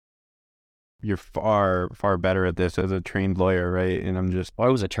you're far better at this as a trained lawyer, right? And I'm just I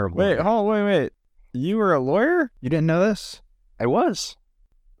was a terrible Wait, lawyer. wait. You were a lawyer? You didn't know this? I was.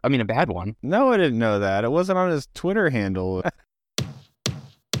 I mean, a bad one. No, I didn't know that. It wasn't on his Twitter handle.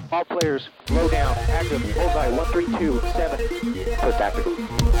 All players, low down, active, bullseye, 1327. So tactical.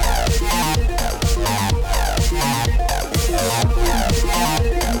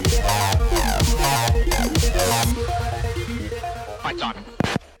 Lights on.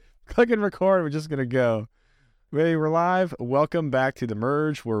 Click and record. We're just going to go. Ready, we're live. Welcome back to The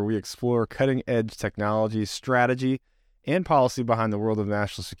Merge, where we explore cutting-edge technology, strategy, and policy behind the world of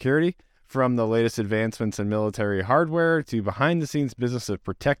national security, from the latest advancements in military hardware to behind-the-scenes business of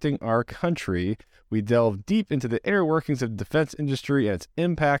protecting our country. We delve deep into the inner workings of the defense industry and its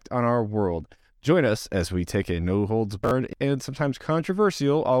impact on our world. Join us as we take a no-holds-barred and sometimes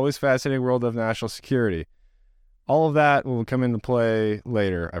controversial, always fascinating world of national security. All of that will come into play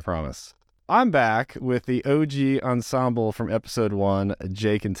later, I promise. I'm back with the OG ensemble from episode 1,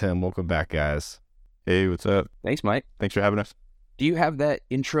 Jake and Tim. Welcome back, guys. hey, what's up? Thanks, Mike. Thanks for having us. Do you have that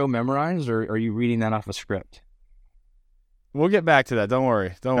intro memorized, or are you reading that off a script? We'll get back to that. Don't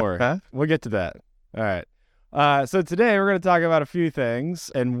worry. We'll get to that. All right. So today we're going to talk about a few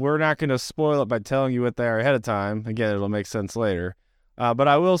things, and we're not going to spoil it by telling you what they are ahead of time. Again, it'll make sense later. But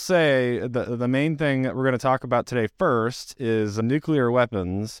I will say the main thing that we're going to talk about today first is nuclear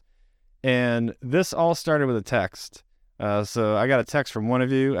weapons. And this all started with a text. So I got a text from one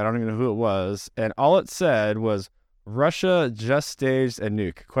of you. I don't even know who it was. And all it said was, Russia just staged a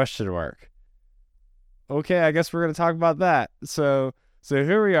nuke, question mark. Okay, I guess we're going to talk about that. So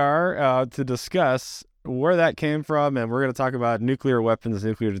here we are to discuss where that came from. And we're going to talk about nuclear weapons,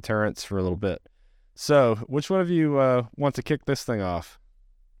 nuclear deterrence for a little bit. So which one of you want to kick this thing off?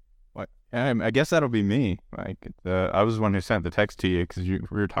 I guess that'll be me. Like, I was the one who sent the text to you because we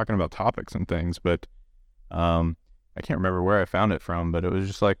were talking about topics and things, but I can't remember where I found it from, but it was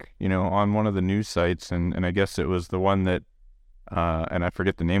just like, on one of the news sites, and I guess it was the one that, and I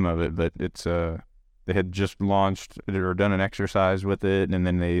forget the name of it, but it's, they had just launched or done an exercise with it, and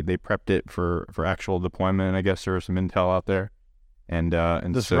then they prepped it for actual deployment. I guess there was some intel out there. And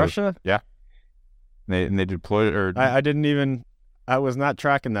This so, Russia? Yeah. They deployed it, or I was not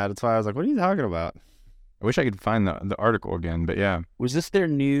tracking that. That's why I was like, what are you talking about? I wish I could find the article again, but yeah. Was this their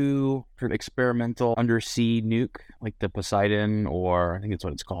new sort of experimental undersea nuke, like the Poseidon, or I think that's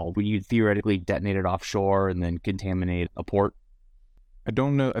what it's called, where you theoretically detonate it offshore and then contaminate a port? I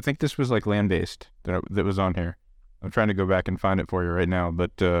don't know. I think this was like land-based that was on here. I'm trying to go back and find it for you right now,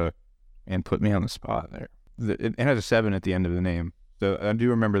 but and put me on the spot there. It has a 7 at the end of the name, so I do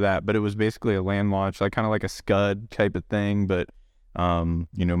remember that. But it was basically a land launch, like kind of like a Scud type of thing, but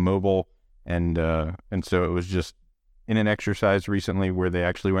mobile, and so it was just in an exercise recently where they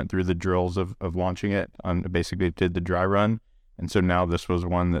actually went through the drills of launching it on, basically did the dry run, and so now this was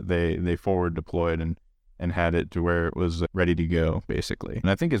one that they forward deployed and had it to where it was ready to go, basically.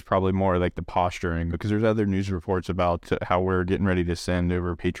 And I think it's probably more like the posturing, because there's other news reports about how we're getting ready to send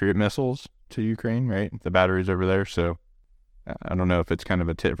over Patriot missiles to Ukraine, right? The batteries over there. So I don't know if it's kind of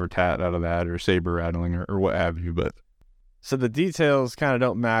a tit for tat out of that, or saber rattling, or what have you, but. So the details kind of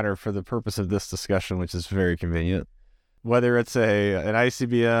don't matter for the purpose of this discussion, which is very convenient. Whether it's an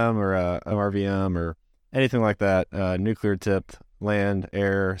ICBM or a RVM or anything like that, nuclear tipped, land,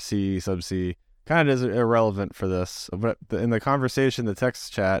 air, sea, subsea, kind of is irrelevant for this. But in the conversation, the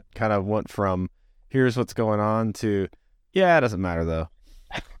text chat kind of went from, here's what's going on, to, yeah, it doesn't matter though.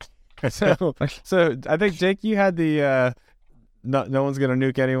 So I think, Jake, you had the no one's gonna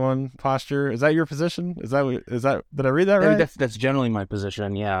nuke anyone posture. Is that your position? Is that did I read that right? That's generally my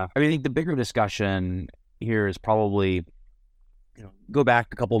position. Yeah. I mean, I think the bigger discussion here is probably, go back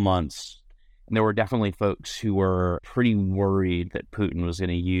a couple months, and there were definitely folks who were pretty worried that Putin was going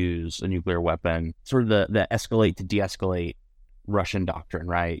to use a nuclear weapon, sort of the escalate to de-escalate Russian doctrine,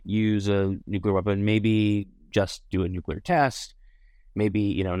 right? Use a nuclear weapon, maybe just do a nuclear test,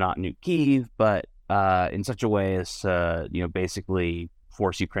 maybe, not nuke Kyiv, but in such a way as, basically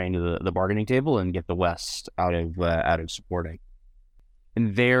force Ukraine to the bargaining table and get the West out of supporting.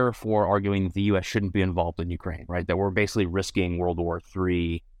 And therefore arguing that the U.S. shouldn't be involved in Ukraine, right? That we're basically risking World War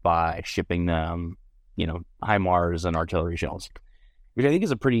III by shipping them, HIMARS and artillery shells, which I think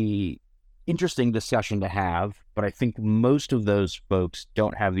is a pretty interesting discussion to have. But I think most of those folks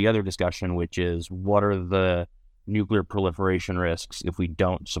don't have the other discussion, which is, what are the nuclear proliferation risks if we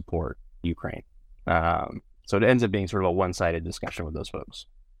don't support Ukraine? So it ends up being sort of a one-sided discussion with those folks.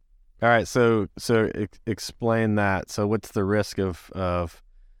 All right, so explain that. So what's the risk of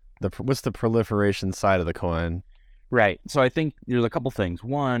what's the proliferation side of the coin? Right. So I think there's a couple things.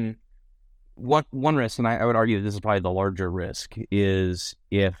 One, one risk, and I would argue that this is probably the larger risk, is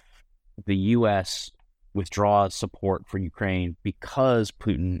if the U.S. withdraws support for Ukraine because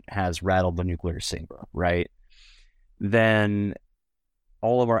Putin has rattled the nuclear saber, right? Then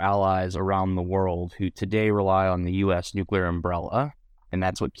all of our allies around the world who today rely on the U.S. nuclear umbrella, and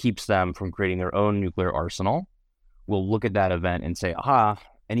that's what keeps them from creating their own nuclear arsenal, will look at that event and say, aha,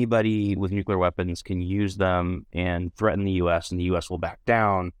 anybody with nuclear weapons can use them and threaten the U.S., and the U.S. will back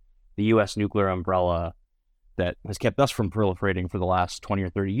down. The U.S. nuclear umbrella that has kept us from proliferating for the last 20 or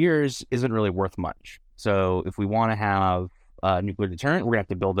 30 years isn't really worth much. So if we want to have a nuclear deterrent, we're going to have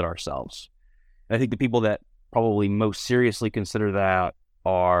to build it ourselves. And I think the people that probably most seriously consider that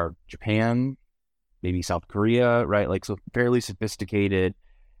are Japan, maybe South Korea, right? Like, so fairly sophisticated,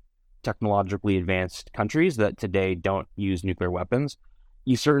 technologically advanced countries that today don't use nuclear weapons.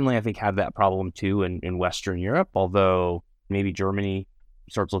 You certainly, I think, have that problem too in Western Europe, although maybe Germany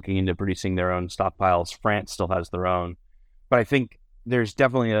starts looking into producing their own stockpiles. France still has their own. But I think there's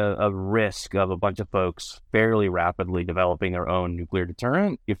definitely a risk of a bunch of folks fairly rapidly developing their own nuclear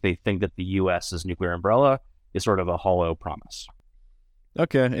deterrent if they think that the U.S.'s nuclear umbrella is sort of a hollow promise.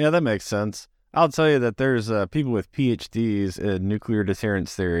 Okay, yeah, that makes sense. I'll tell you that there's people with PhDs in nuclear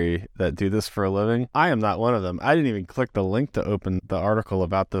deterrence theory that do this for a living. I am not one of them. I didn't even click the link to open the article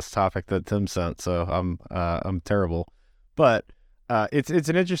about this topic that Tim sent, so I'm terrible. But it's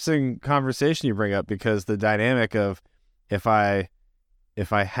an interesting conversation you bring up, because the dynamic of if I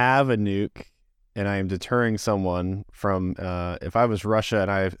have a nuke and I am deterring someone from if I was Russia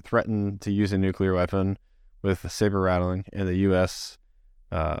and I threatened to use a nuclear weapon with saber rattling, and the U.S.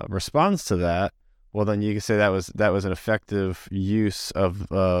 Responds to that, well, then you can say that was an effective use of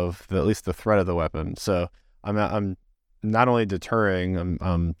at least the threat of the weapon. So I'm not only deterring,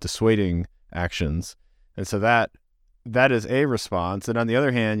 I'm dissuading actions, and so that is a response. And on the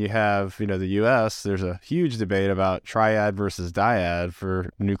other hand, you have the U.S. There's a huge debate about triad versus dyad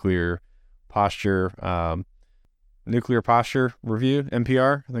for nuclear posture review,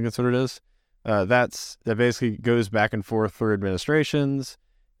 NPR. I think that's what it is. That basically goes back and forth for administrations,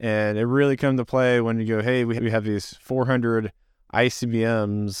 and it really come to play when you go, hey, we have these 400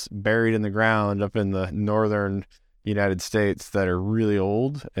 ICBMs buried in the ground up in the northern United States that are really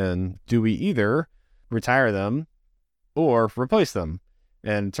old, and do we either retire them or replace them?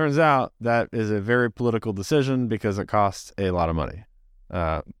 And it turns out that is a very political decision, because it costs a lot of money,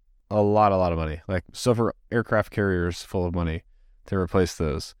 a lot of money, like so for aircraft carriers full of money to replace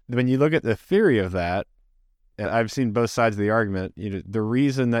those. When you look at the theory of that, and I've seen both sides of the argument, the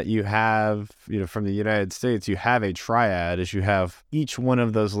reason that you have, from the United States, you have a triad is you have each one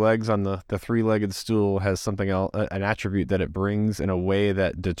of those legs on the three-legged stool has something else, an attribute that it brings in a way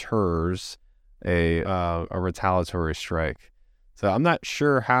that deters a retaliatory strike. So I'm not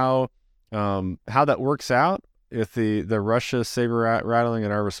sure how that works out with the Russia saber rattling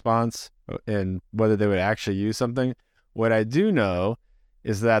in our response, and whether they would actually use something. What I do know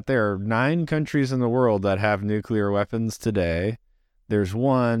is that there are 9 countries in the world that have nuclear weapons today. There's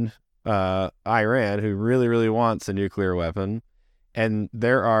one, Iran, who really, really wants a nuclear weapon. And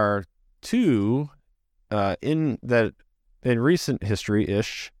there are 2 in recent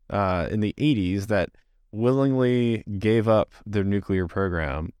history-ish, in the 80s, that willingly gave up their nuclear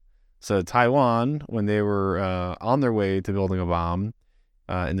program. So Taiwan, when they were on their way to building a bomb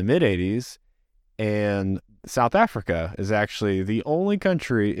in the mid-80s, and South Africa is actually the only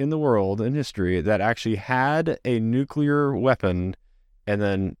country in the world in history that actually had a nuclear weapon and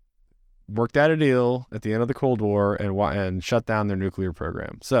then worked out a deal at the end of the Cold War and shut down their nuclear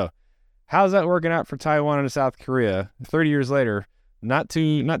program. So how's that working out for Taiwan and South Korea 30 years later? Not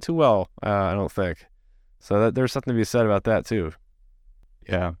too well, I don't think. So there's something to be said about that too.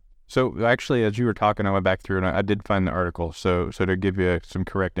 Yeah. So actually, as you were talking, I went back through and I did find the article. So to give you some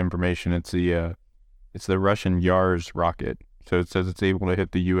correct information, it's the Russian Yars rocket. So it says it's able to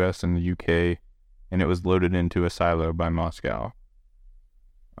hit the U.S. and the U.K., and it was loaded into a silo by Moscow.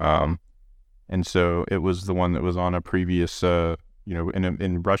 And so it was the one that was on a previous, in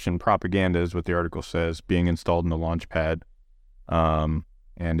Russian propaganda, is what the article says, being installed in the launch pad.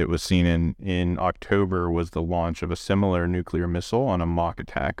 And it was seen in October was the launch of a similar nuclear missile on a mock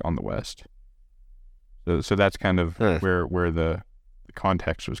attack on the West. So that's kind of where the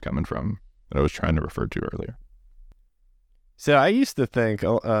context was coming from that I was trying to refer to earlier. So I used to think,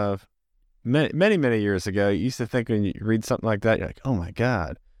 many, many years ago, you used to think when you read something like that, you're like, oh my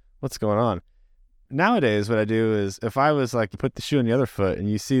God, what's going on? Nowadays, what I do is, if I was like to put the shoe on the other foot and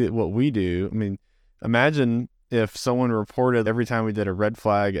you see what we do, I mean, imagine if someone reported every time we did a red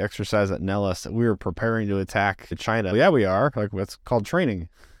flag exercise at Nellis that we were preparing to attack China. Yeah, we are. Like, what's called training.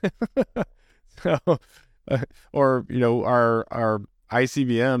 Or, our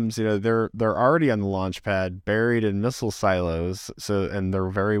ICBMs, they're already on the launch pad, buried in missile silos, and they're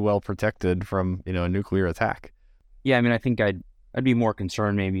very well protected from, a nuclear attack. Yeah, I mean, I think I'd be more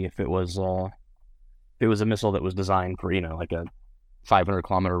concerned maybe if it was a missile that was designed for, like a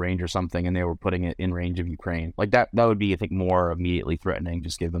 500-kilometer range or something, and they were putting it in range of Ukraine. Like that would be, I think, more immediately threatening,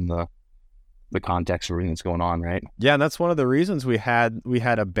 just given the context of everything that's going on, right? Yeah, and that's one of the reasons we had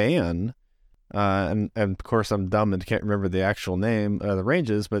a ban. And of course, I'm dumb and can't remember the actual name of the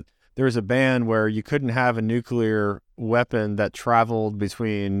ranges, but there was a ban where you couldn't have a nuclear weapon that traveled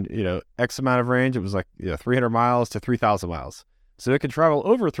between, X amount of range. It was like 300 miles to 3,000 miles. So it could travel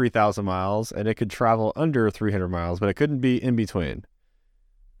over 3,000 miles and it could travel under 300 miles, but it couldn't be in between.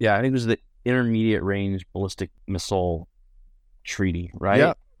 Yeah, I think it was the Intermediate Range Ballistic Missile Treaty, right?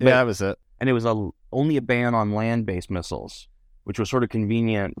 Yeah, that was it. And it was only a ban on land-based missiles, which was sort of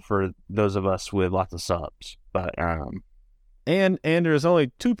convenient for those of us with lots of subs. But and there's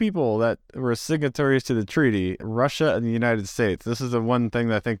only two people that were signatories to the treaty: Russia and the United States. This is the one thing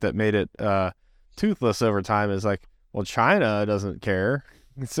that I think that made it toothless over time. Is like, well, China doesn't care,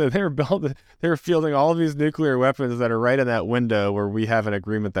 so they were fielding all of these nuclear weapons that are right in that window where we have an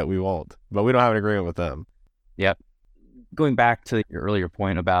agreement that we won't, but we don't have an agreement with them. Yep. Going back to your earlier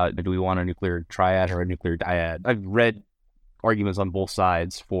point about do we want a nuclear triad or a nuclear dyad, I've read arguments on both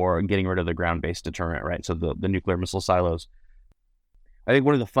sides for getting rid of the ground-based deterrent, right? So the nuclear missile silos. I think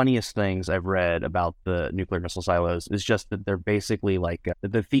one of the funniest things I've read about the nuclear missile silos is just that they're basically like,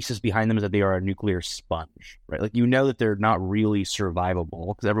 the thesis behind them is that they are a nuclear sponge, right? Like, that they're not really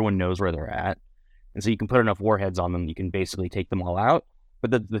survivable because everyone knows where they're at. And so you can put enough warheads on them, you can basically take them all out.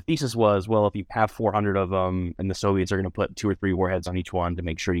 But the thesis was, well, if you have 400 of them and the Soviets are going to put 2 or 3 warheads on each one to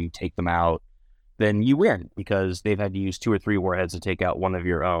make sure you take them out, then you win because they've had to use 2 or 3 warheads to take out one of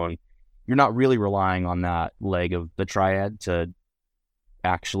your own. You're not really relying on that leg of the triad to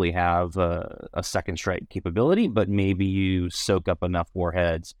actually have a second strike capability, but maybe you soak up enough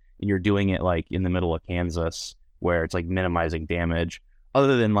warheads and you're doing it like in the middle of Kansas where it's like minimizing damage,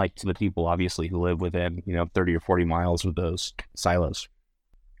 other than like to the people obviously who live within 30 or 40 miles of those silos.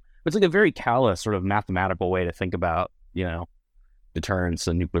 It's like a very callous sort of mathematical way to think about deterrence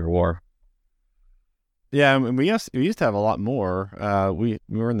and nuclear war. Yeah, and we used to have a lot more. We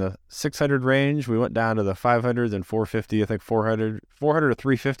were in the 600 range. We went down to the 500s and 450. I think 400 to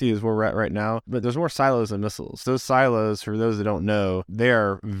 350 is where we're at right now. But there's more silos than missiles. Those silos, for those that don't know, they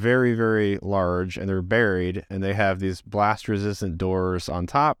are very, very large and they're buried and they have these blast-resistant doors on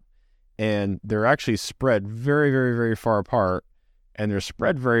top. And they're actually spread very, very, very far apart. And they're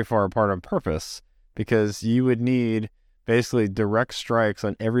spread very far apart on purpose because you would need basically direct strikes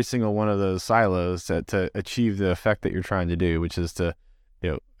on every single one of those silos to achieve the effect that you're trying to do, which is to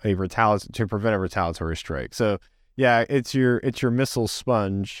prevent a retaliatory strike. So yeah, it's your missile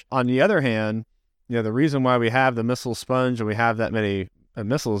sponge. On the other hand, the reason why we have the missile sponge and we have that many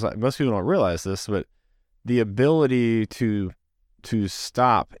missiles, most people don't realize this, but the ability to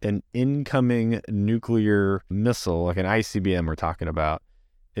stop an incoming nuclear missile, like an ICBM we're talking about,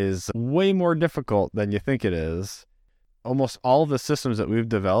 is way more difficult than you think it is. Almost all of the systems that we've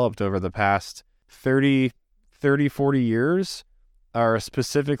developed over the past 40 years are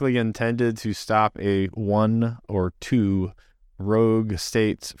specifically intended to stop a 1 or 2 rogue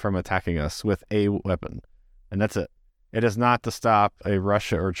states from attacking us with a weapon. And that's it. It is not to stop a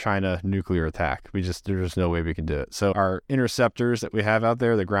Russia or China nuclear attack. There's just no way we can do it. So our interceptors that we have out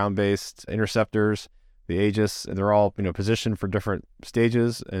there, the ground-based interceptors, the Aegis, they're all positioned for different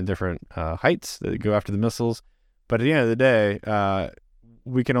stages and different heights that go after the missiles. But at the end of the day,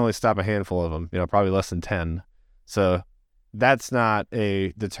 we can only stop a handful of them, probably less than 10. So that's not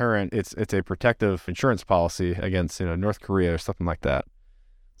a deterrent. It's a protective insurance policy against North Korea or something like that.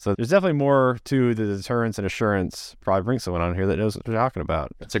 So there's definitely more to the deterrence and assurance. Probably bring someone on here that knows what they're talking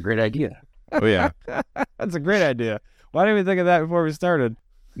about. That's a great idea. Oh, yeah. That's a great idea. Why didn't we think of that before we started?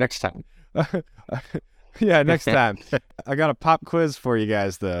 Next time. Yeah, next time. I got a pop quiz for you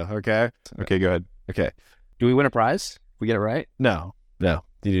guys, though, okay? Okay, go ahead. Okay. Do we win a prize? We get it right? No, you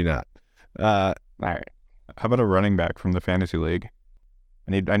do not. All right. How about a running back from the fantasy league?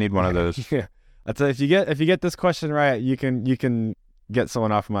 I need one of those. Yeah. I'd say if you get this question right, you can get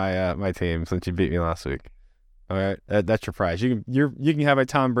someone off my team since you beat me last week. All right, that's your prize. You can have a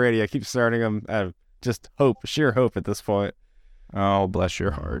Tom Brady. I keep starting him out of just sheer hope at this point. Oh, bless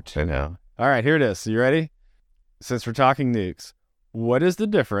your heart. I know. All right, here it is. You ready? Since we're talking nukes, what is the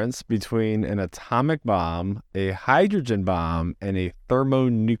difference between an atomic bomb, a hydrogen bomb, and a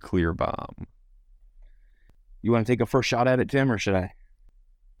thermonuclear bomb? You want to take a first shot at it, Tim, or should I?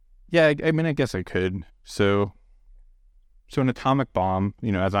 Yeah, I mean, I guess I could. So an atomic bomb,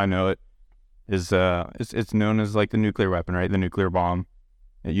 as I know it, is it's known as like the nuclear weapon, right? The nuclear bomb.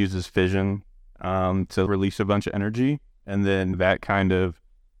 It uses fission to release a bunch of energy, and then that kind of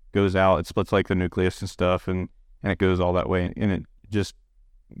goes out. It splits like the nucleus and stuff, and it goes all that way, and it just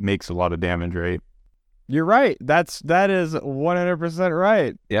makes a lot of damage, right? You're right. That is 100%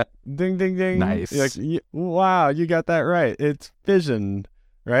 right. Yep. Ding, ding, ding. Nice. Wow, you got that right. It's fission,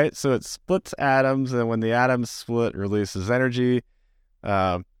 right? So it splits atoms, and when the atoms split, it releases energy.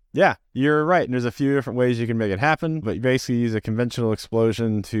 Yeah, you're right. And there's a few different ways you can make it happen, but you basically use a conventional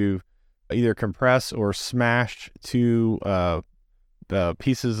explosion to either compress or smash two the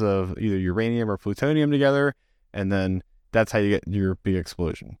pieces of either uranium or plutonium together, and then that's how you get your big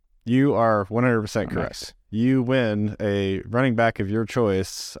explosion. You are 100% correct. Nice. You win a running back of your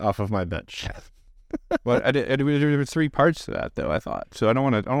choice off of my bench. Well, there were 3 parts to that, though. I thought so. I don't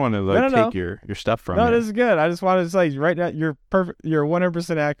want to like No. take your stuff from you. No, this is good. I just wanted to say right now you're perfect. You're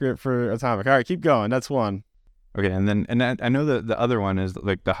 100% accurate for atomic. All right, keep going. That's one. Okay, and I know that the other one is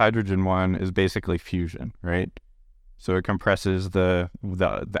like the hydrogen one is basically fusion, right? So it compresses the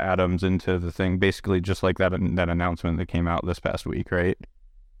atoms into the thing, basically just like that announcement that came out this past week, right?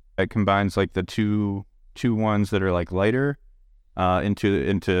 It combines like the two ones that are like lighter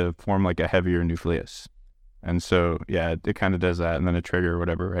into form like a heavier nucleus. And so, yeah, it kind of does that, and then a trigger or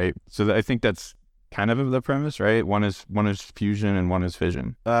whatever, right? So I think that's kind of the premise, right? One is fusion and one is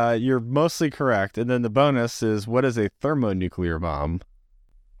fission. You're mostly correct. And then the bonus is, what is a thermonuclear bomb?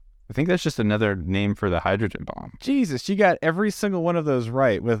 I think that's just another name for the hydrogen bomb. Jesus, you got every single one of those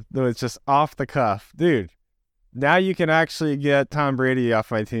right. Though it's just off the cuff, dude. Now you can actually get Tom Brady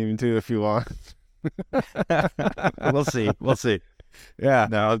off my team too if you want. We'll see. Yeah.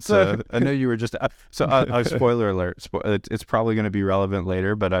 No, it's I know you were just spoiler alert. It's probably going to be relevant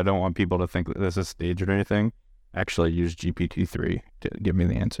later, but I don't want people to think that this is staged or anything. Actually, use GPT-3 to give me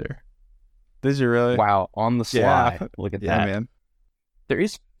the answer. Did you really? Wow, on the slide. Yeah. Look at Yeah, that. man. There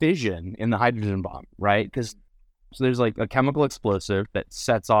is fission in the hydrogen bomb, right? Because there's like a chemical explosive that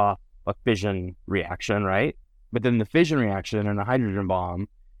sets off a fission reaction, right? But then the fission reaction in a hydrogen bomb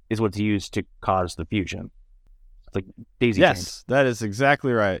is what's used to cause the fusion. It's like daisy chain. Yes, that is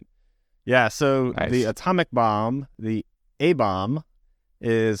exactly right. Yeah, so Nice. The atomic bomb, the A bomb,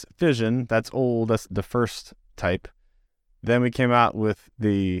 is fission. That's old. That's the first type. Then we came out with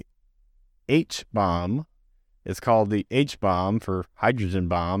the H bomb. It's called the H bomb for hydrogen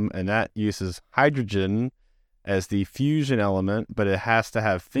bomb, and that uses hydrogen as the fusion element, but it has to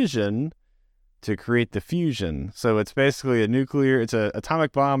have fission to create the fusion. So it's basically it's an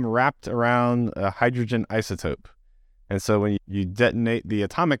atomic bomb wrapped around a hydrogen isotope. And so when you detonate the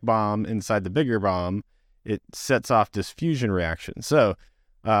atomic bomb inside the bigger bomb, it sets off this fusion reaction. So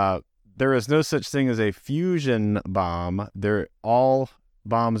there is no such thing as a fusion bomb. All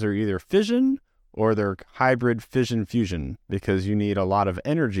bombs are either fission or they're hybrid fission-fusion, because you need a lot of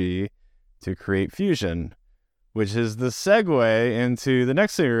energy to create fusion, which is the segue into the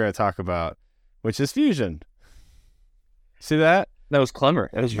next thing we're going to talk about, which is fusion. See that? That was clever.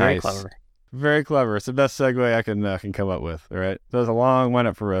 That was very Nice. clever. Very clever. It's the best segue I can come up with. All right. That was a long one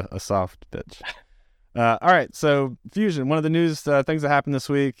up for a soft pitch. All right. So fusion, one of the news things that happened this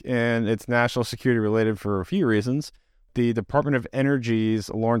week, and it's national security related for a few reasons. The Department of Energy's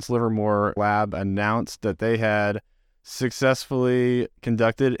Lawrence Livermore lab announced that they had successfully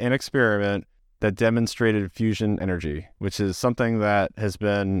conducted an experiment that demonstrated fusion energy, which is something that has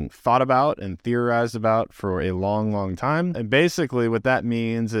been thought about and theorized about for a long, long time. And basically what that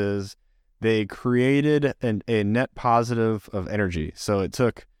means is they created a net positive of energy. So it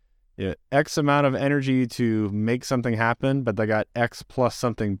took X amount of energy to make something happen, but they got X plus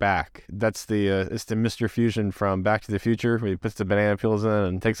something back. That's it's the Mr. Fusion from Back to the Future, where he puts the banana peels in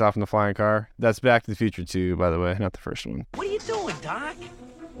and takes off in the flying car. That's Back to the Future 2, by the way, not the first one. What are you doing, Doc?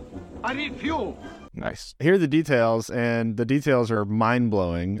 I need fuel. Nice. Here are the details, and the details are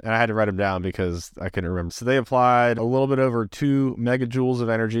mind-blowing, and I had to write them down because I couldn't remember. So they applied a little bit over 2 megajoules of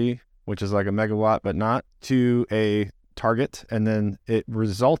energy, which is like a megawatt, but not, to a target, and then it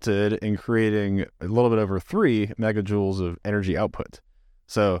resulted in creating a little bit over 3 megajoules of energy output.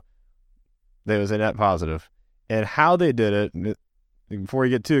 So there was a net positive. And how they did it, before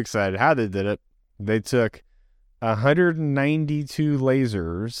you get too excited, how they did it, they took 192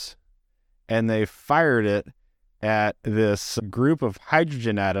 lasers and they fired it at this group of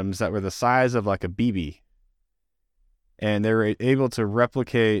hydrogen atoms that were the size of like a BB. And they were able to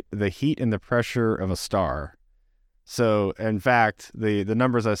replicate the heat and the pressure of a star. So, in fact, the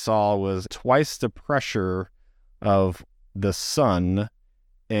numbers I saw was twice the pressure of the sun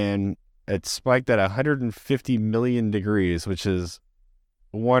and it spiked at 150 million degrees, which is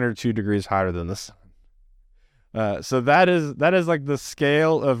 1 or 2 degrees hotter than the sun. So that is like the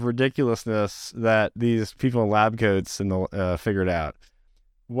scale of ridiculousness that these people in lab coats figured out.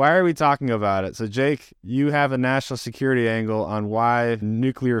 Why are we talking about it? So Jake, you have a national security angle on why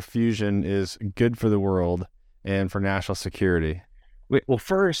nuclear fusion is good for the world and for national security. Well,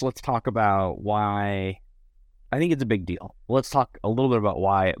 first, let's talk about why I think it's a big deal. Let's talk a little bit about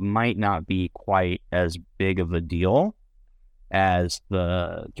why it might not be quite as big of a deal as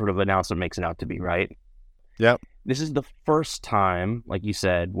the sort of announcement makes it out to be, right? Yep. This is the first time, like you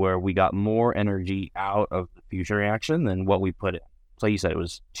said, where we got more energy out of the fusion reaction than what we put in. So like you said, it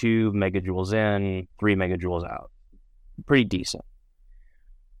was 2 megajoules in, 3 megajoules out. Pretty decent.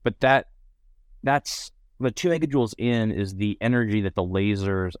 But that's the 2 megajoules in is the energy that the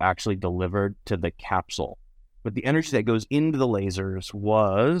lasers actually delivered to the capsule. But the energy that goes into the lasers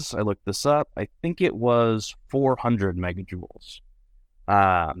was, I looked this up, I think it was 400 megajoules.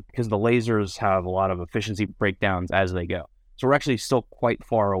 Because the lasers have a lot of efficiency breakdowns as they go. So we're actually still quite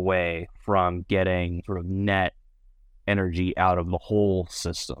far away from getting sort of net energy out of the whole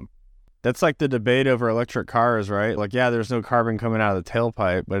system. That's like the debate over electric cars, right? Like, yeah, there's no carbon coming out of the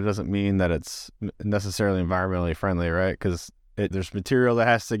tailpipe, but it doesn't mean that it's necessarily environmentally friendly, right? Because there's material that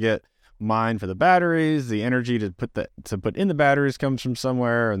has to get mined for the batteries. The energy to put in the batteries comes from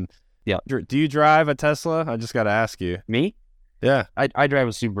somewhere. And yeah, do you drive a Tesla? I just got to ask you. Me? Yeah, I drive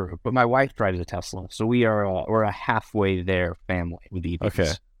a Subaru, but my wife drives a Tesla, so we're a halfway there family with EVs.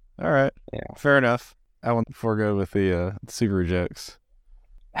 Okay, all right, yeah, fair enough. I won't forego with the Subaru jokes.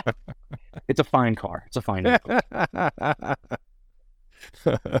 It's a fine car. It's a fine car.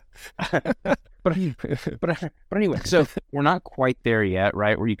 but anyway, so we're not quite there yet,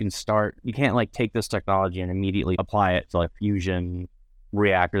 right? Where you can't like take this technology and immediately apply it to like fusion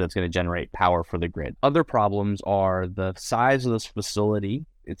reactor that's going to generate power for the grid. Other problems are the size of this facility.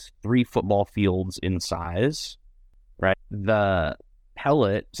 It's 3 football fields in size, right? The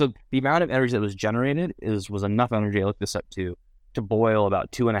pellet, so the amount of energy that was generated was enough energy, I looked this up too, to boil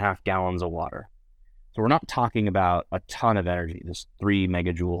about 2.5 gallons of water. So we're not talking about a ton of energy, this 3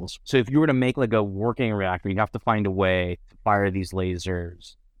 megajoules. So if you were to make like a working reactor, you'd have to find a way to fire these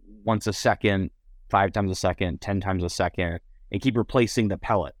lasers once a second, 5 times a second, 10 times a second, and keep replacing the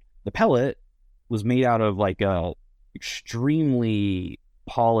pellet. The pellet was made out of like a extremely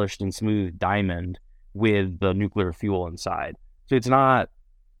polished and smooth diamond with the nuclear fuel inside. So it's not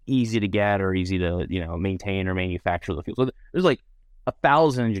easy to get or easy to, maintain or manufacture the fuel. So there's like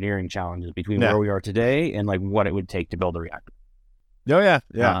 1,000 engineering challenges between where we are today and like what it would take to build a reactor. Oh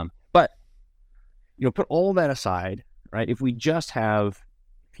yeah. But put all that aside, right? If we just have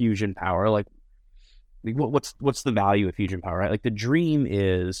fusion power, like what's the value of fusion power, right? Like the dream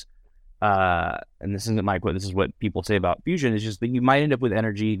is, and this isn't my quote, this is what people say about fusion, is just that you might end up with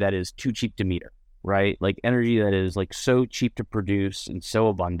energy that is too cheap to meter, right? Like energy that is like so cheap to produce and so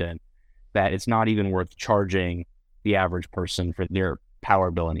abundant that it's not even worth charging the average person for their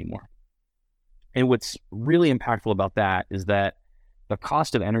power bill anymore. And what's really impactful about that is that the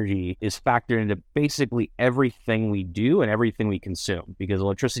cost of energy is factored into basically everything we do and everything we consume, because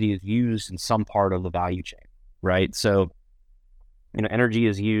electricity is used in some part of the value chain, right? So, energy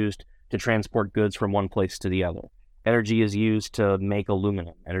is used to transport goods from one place to the other. Energy is used to make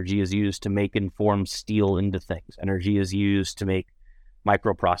aluminum. Energy is used to make and form steel into things. Energy is used to make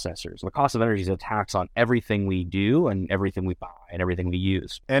microprocessors. The cost of energy is a tax on everything we do and everything we buy and everything we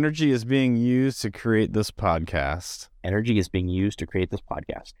use. Energy is being used to create this podcast. Energy is being used to create this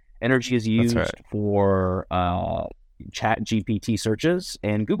podcast. Energy is used for ChatGPT searches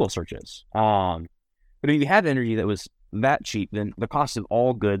and Google searches. But if you have energy that was that cheap, then the cost of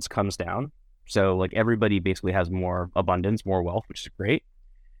all goods comes down. So like everybody basically has more abundance, more wealth, which is great.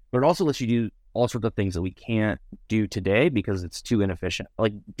 But it also lets you do all sorts of things that we can't do today because it's too inefficient.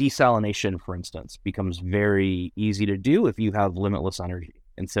 Like desalination, for instance, becomes very easy to do if you have limitless energy.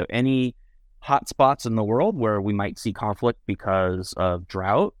 And so any hot spots in the world where we might see conflict because of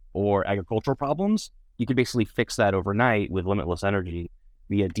drought or agricultural problems, you can basically fix that overnight with limitless energy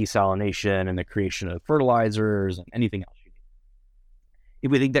via desalination and the creation of fertilizers and anything else. If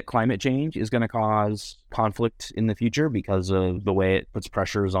we think that climate change is going to cause conflict in the future because of the way it puts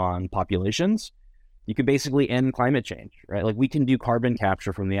pressures on populations, you can basically end climate change, right? Like we can do carbon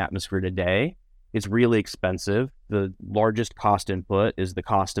capture from the atmosphere today. It's really expensive. The largest cost input is the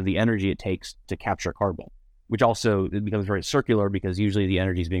cost of the energy it takes to capture carbon, which also it becomes very circular because usually the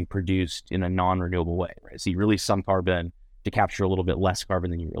energy is being produced in a non-renewable way, right? So you release some carbon to capture a little bit less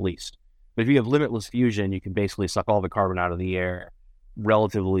carbon than you released. But if you have limitless fusion, you can basically suck all the carbon out of the air,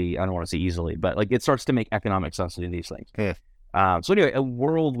 relatively, I don't want to say easily, but like it starts to make economic sense to do these things. Yeah. So anyway, a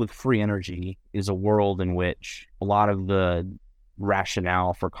world with free energy is a world in which a lot of the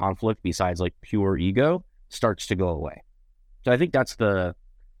rationale for conflict, besides like pure ego, starts to go away. So I think that's the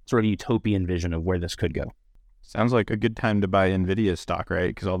sort of utopian vision of where this could go. Sounds like a good time to buy NVIDIA stock,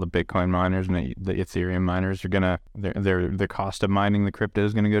 right? Because all the Bitcoin miners and the Ethereum miners are the cost of mining the crypto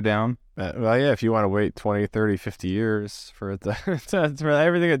is gonna go down. Well, yeah, if you want to wait 20, 30, 50 years for it to, for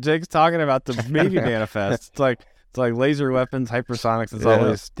everything that Jake's talking about to maybe manifest. It's like laser weapons, hypersonics. It's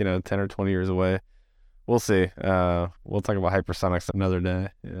always 10 or 20 years away. We'll see. We'll talk about hypersonics another day.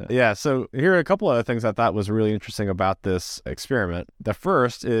 Yeah. So here are a couple other things I thought was really interesting about this experiment. The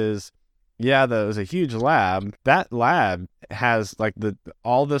first is, there was a huge lab. That lab has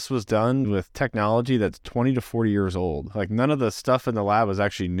all this was done with technology that's 20 to 40 years old. Like none of the stuff in the lab was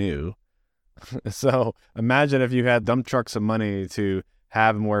actually new. So imagine if you had dump trucks of money to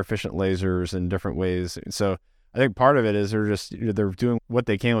have more efficient lasers in different ways. So I think part of it is they're doing what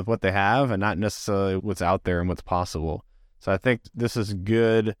they can with what they have and not necessarily what's out there and what's possible. So I think this is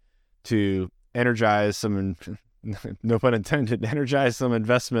good to energize some, no pun intended, energize some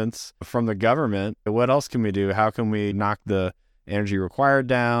investments from the government. What else can we do? How can we knock the energy required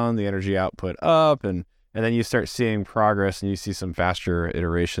down, the energy output up, and then you start seeing progress and you see some faster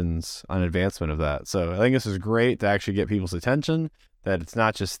iterations on advancement of that. So I think this is great to actually get people's attention, that it's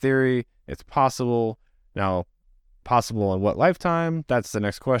not just theory, it's possible. Now, possible in what lifetime? That's the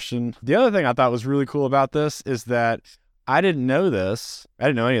next question. The other thing I thought was really cool about this is that I didn't know this. I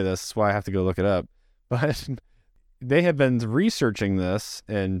didn't know any of this. That's why I have to go look it up. But they have been researching this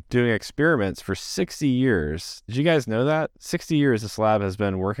and doing experiments for 60 years. Did you guys know that? 60 years this lab has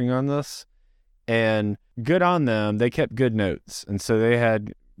been working on this. And good on them, they kept good notes. And so they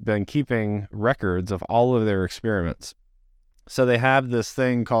had been keeping records of all of their experiments. So they have this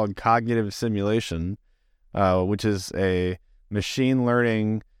thing called cognitive simulation, which is a machine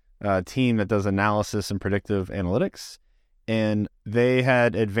learning team that does analysis and predictive analytics. And they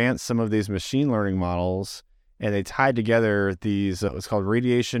had advanced some of these machine learning models, and they tied together these, what's called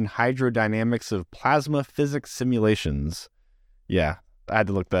radiation hydrodynamics of plasma physics simulations. Yeah, I had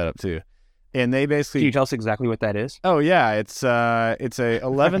to look that up too. And they basically... Can you tell us exactly what that is? Oh, yeah. It's a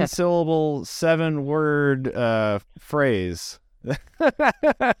 11-syllable, 7-word phrase.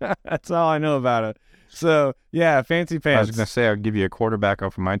 That's all I know about it. So, yeah, fancy pants. I was going to say, I'll give you a quarterback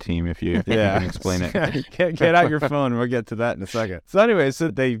off of my team if you can explain it. Get out your phone. We'll get to that in a second. So anyway,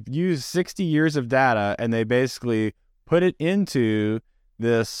 they used 60 years of data, and they basically put it into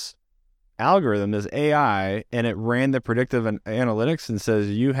this algorithm, this AI, and it ran the predictive analytics and says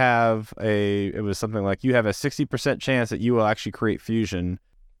it was something like you have a 60% chance that you will actually create fusion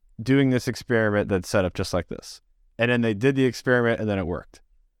doing this experiment that's set up just like this. And then they did the experiment and then it worked.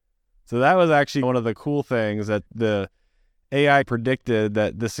 So that was actually one of the cool things, that the AI predicted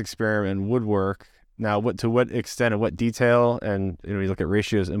that this experiment would work. Now, to what extent and what detail, and you look at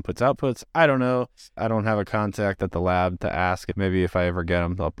ratios, inputs, outputs, I don't know. I don't have a contact at the lab to ask. Maybe if I ever get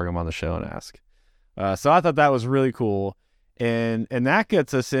them, I'll bring them on the show and ask. So I thought that was really cool. And that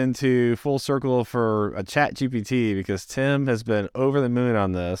gets us into full circle for a ChatGPT, because Tim has been over the moon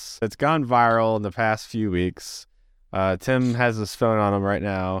on this. It's gone viral in the past few weeks. Tim has his phone on him right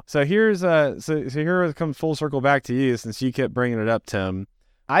now. So here it comes full circle back to you, since you kept bringing it up, Tim.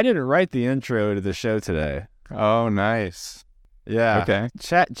 I didn't write the intro to the show today. Oh, nice. Yeah. Okay.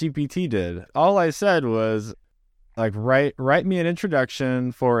 ChatGPT did. All I said was, write me an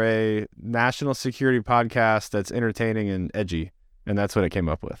introduction for a national security podcast that's entertaining and edgy. And that's what it came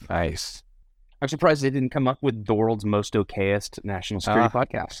up with. Nice. I'm surprised they didn't come up with the world's most okayest national security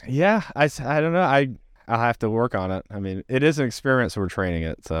podcast. Yeah. I don't know. I'll have to work on it. I mean, it is an experiment, so we're training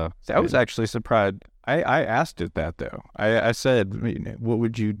it. So I was actually surprised. I asked it that, though. I said, what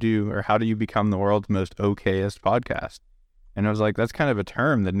would you do, or how do you become the world's most okayest podcast? And I was like, that's kind of a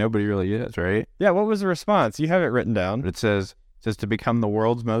term that nobody really is, right? Yeah, what was the response? You have it written down. It says to become the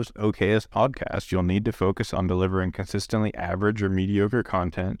world's most okayest podcast, you'll need to focus on delivering consistently average or mediocre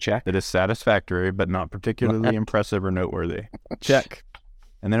content. Check. That is satisfactory, but not particularly impressive or noteworthy. Check.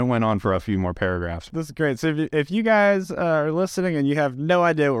 And then it went on for a few more paragraphs. This is great. So if you guys are listening and you have no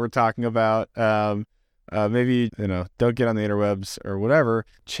idea what we're talking about, maybe, don't get on the interwebs or whatever,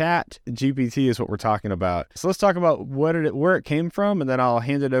 ChatGPT is what we're talking about. So let's talk about where it came from, and then I'll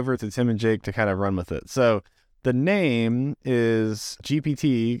hand it over to Tim and Jake to kind of run with it. So the name is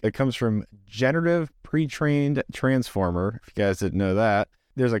GPT. It comes from Generative Pre-trained Transformer, if you guys didn't know that.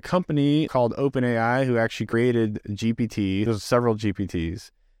 There's a company called OpenAI who actually created GPT. There's several GPTs.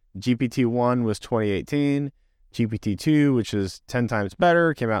 GPT-1 was 2018. GPT-2, which is 10 times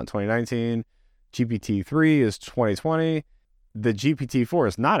better, came out in 2019. GPT-3 is 2020. The GPT-4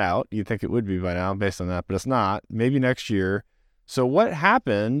 is not out. You'd think it would be by now based on that, but it's not. Maybe next year. So what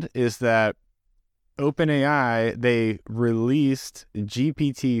happened is that OpenAI, they released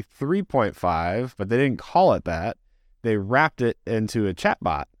GPT 3.5, but they didn't call it that. They wrapped it into a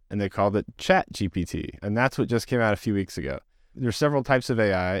chatbot, and they called it ChatGPT. And that's what just came out a few weeks ago. There's several types of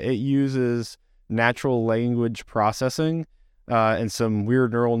AI. It uses natural language processing and some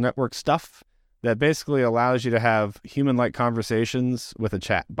weird neural network stuff that basically allows you to have human-like conversations with a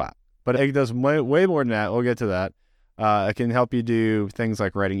chatbot. But it does way more than that. We'll get to that. It can help you do things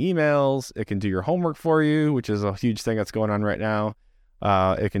like writing emails. It can do your homework for you, which is a huge thing that's going on right now.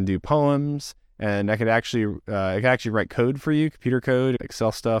 It can do poems, and it can actually write code for you, computer code,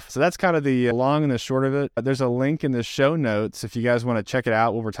 Excel stuff. So that's kind of the long and the short of it. There's a link in the show notes if you guys want to check it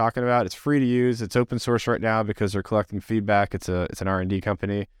out, what we're talking about. It's free to use. It's open source right now because they're collecting feedback. It's an R&D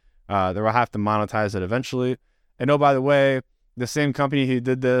company. They will have to monetize it eventually. And oh, by the way, the same company who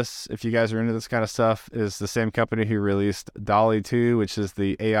did this, if you guys are into this kind of stuff, is the same company who released DALL-E 2, which is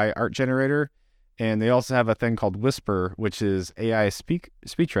the AI art generator. And they also have a thing called Whisper, which is AI speech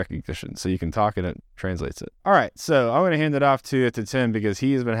recognition. So you can talk and it translates it. All right. So I'm going to hand it off to Tim because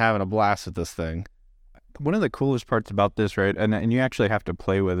he has been having a blast with this thing. One of the coolest parts about this, right, and you actually have to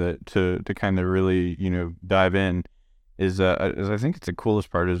play with it to kind of really, dive in, is I think it's the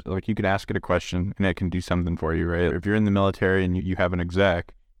coolest part is like you could ask it a question and it can do something for you, right? If you're in the military and you have an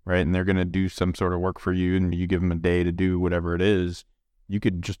exec, right, and they're going to do some sort of work for you and you give them a day to do whatever it is, you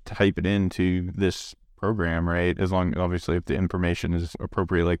could just type it into this program, right? As long, obviously, if the information is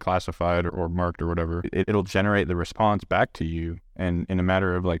appropriately classified or marked or whatever, it'll generate the response back to you and in a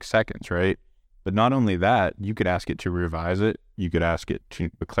matter of like seconds, right? But not only that, you could ask it to revise it. You could ask it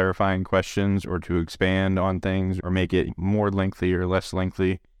to clarifying questions or to expand on things or make it more lengthy or less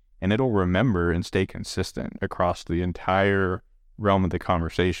lengthy. And it'll remember and stay consistent across the entire realm of the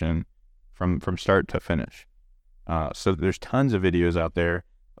conversation from start to finish. So there's tons of videos out there.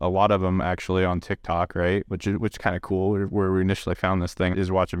 A lot of them actually on TikTok, right? Which is kind of cool. Where we initially found this thing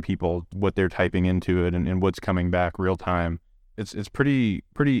is watching people, what they're typing into it and what's coming back real time. It's pretty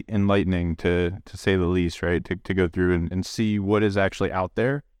enlightening to say the least, right? To go through and see what is actually out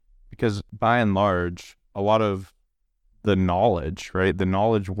there, because by and large, a lot of the knowledge, right? The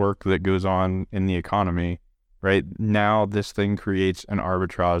knowledge work that goes on in the economy, right? Now this thing creates an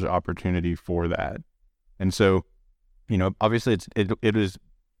arbitrage opportunity for that. And so, obviously it is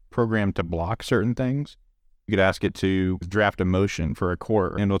programmed to block certain things. You could ask it to draft a motion for a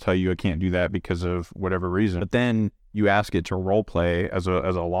court and it'll tell you it can't do that because of whatever reason. But then you ask it to role play as a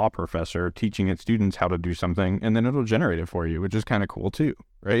law professor teaching its students how to do something, and then it'll generate it for you, which is kind of cool too,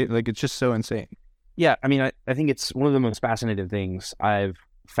 right? Like it's just so insane. Yeah, I mean, I think it's one of the most fascinating things I've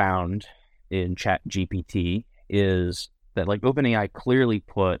found in ChatGPT is that like OpenAI clearly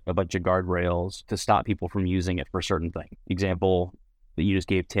put a bunch of guardrails to stop people from using it for a certain thing. Example that you just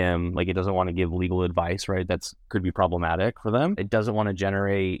gave Tim, like it doesn't want to give legal advice, right? That's could be problematic for them. It doesn't want to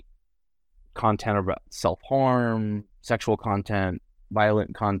generate content about self-harm, sexual content,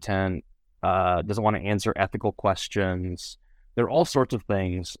 violent content, doesn't want to answer ethical questions. There are all sorts of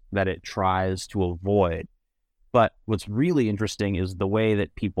things that it tries to avoid. But what's really interesting is the way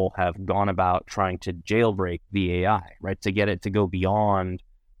that people have gone about trying to jailbreak the AI, right? To get it to go beyond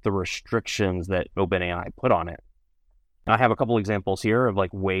the restrictions that OpenAI put on it. I have a couple examples here of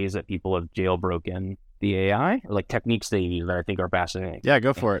like ways that people have jailbroken the AI, or like techniques they use that I think are fascinating. Yeah,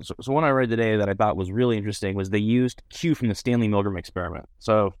 go for it. So one I read today that I thought was really interesting was they used Q from the Stanley Milgram experiment.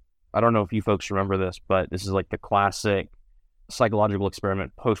 So I don't know if you folks remember this, but this is like the classic psychological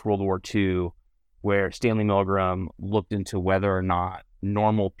experiment post-World War II where Stanley Milgram looked into whether or not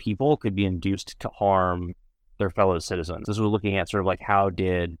normal people could be induced to harm their fellow citizens. This was looking at sort of like how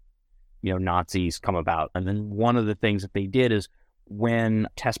did Nazis come about. And then one of the things that they did is when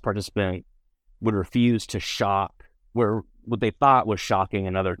a test participant would refuse to shock, where what they thought was shocking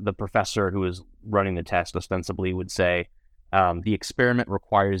the professor who was running the test ostensibly would say, the experiment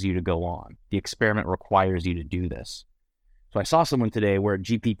requires you to go on. The experiment requires you to do this. So I saw someone today where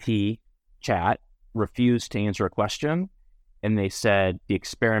GPT chat refused to answer a question and they said, the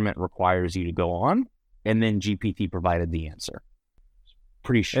experiment requires you to go on. And then GPT provided the answer.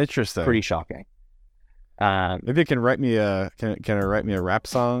 Interesting. Pretty shocking. Maybe it can write me can it write me a rap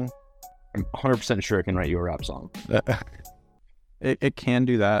song? I'm 100% sure it can write you a rap song. It can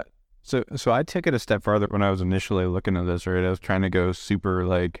do that. So I took it a step farther when I was initially looking at this, right? I was trying to go super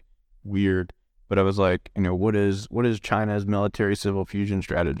like weird, but I was like, what is China's military civil fusion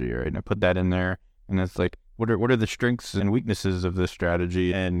strategy, right? And I put that in there, and it's like, what are the strengths and weaknesses of this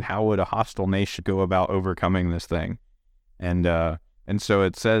strategy, and how would a hostile nation go about overcoming this thing? And so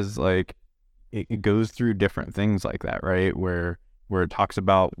it says like it goes through different things like that, right? Where it talks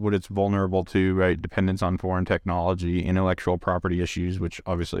about what it's vulnerable to, right? Dependence on foreign technology, intellectual property issues, which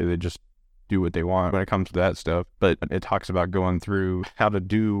obviously they just do what they want when it comes to that stuff. But it talks about going through how to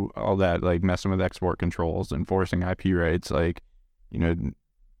do all that, like messing with export controls, enforcing IP rights, like,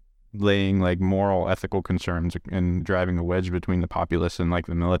 laying like moral, ethical concerns and driving a wedge between the populace and like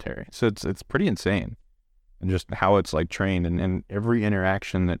the military. So it's pretty insane. And just how it's like trained, and every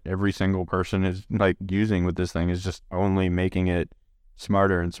interaction that every single person is like using with this thing is just only making it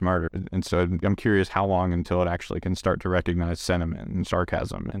smarter and smarter. And so I'm curious how long until it actually can start to recognize sentiment and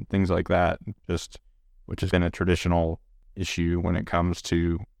sarcasm and things like that, which has been a traditional issue when it comes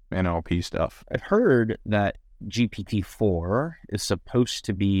to NLP stuff. I've heard that GPT-4 is supposed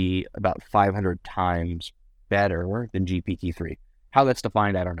to be about 500 times better than GPT-3. How that's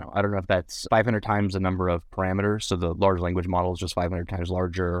defined, I don't know. I don't know if that's 500 times the number of parameters, so the large language model is just 500 times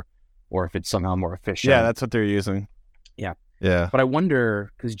larger, or if it's somehow more efficient. Yeah, that's what they're using. Yeah. Yeah. But I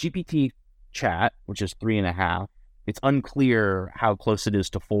wonder, because GPT chat, which is 3.5, it's unclear how close it is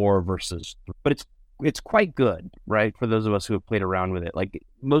to 4 versus 3. But it's quite good, right? For those of us who have played around with it. Like,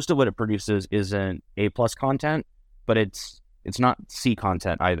 most of what it produces isn't A+ content, but it's not C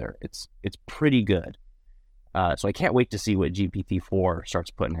content either. It's pretty good. So I can't wait to see what GPT-4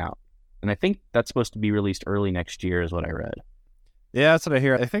 starts putting out. And I think that's supposed to be released early next year is what I read. Yeah, that's what I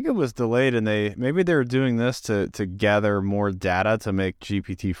hear. I think it was delayed, and maybe they were doing this to gather more data to make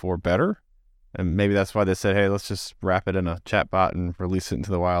GPT-4 better. And maybe that's why they said, hey, let's just wrap it in a chatbot and release it into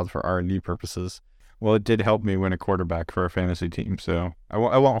the wild for R&D purposes. Well, it did help me win a quarterback for a fantasy team, so I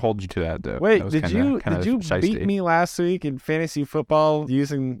won't hold you to that, though. Wait, that did you shiesty. beat me last week in fantasy football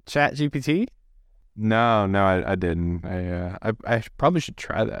using ChatGPT? No, I didn't. I probably should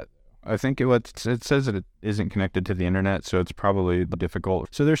try that. I think it says that it isn't connected to the internet, so it's probably difficult.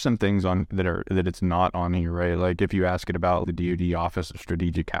 So there's some things on that it's not on here, right? Like if you ask it about the DoD Office of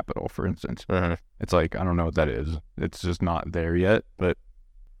Strategic Capital, for instance, it's like, I don't know what that is. It's just not there yet, but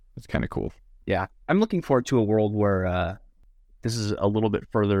it's kind of cool. Yeah, I'm looking forward to a world where this is a little bit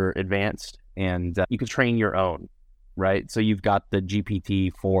further advanced, and you can train your own, right? So you've got the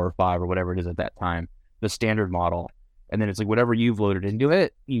GPT-4 or 5 or whatever it is at that time, the standard model. And then it's like whatever you've loaded into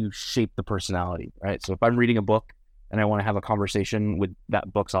it, you shape the personality, right? So if I'm reading a book and I want to have a conversation with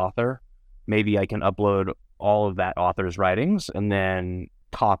that book's author, maybe I can upload all of that author's writings and then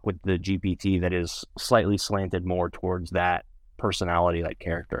talk with the GPT that is slightly slanted more towards that personality, that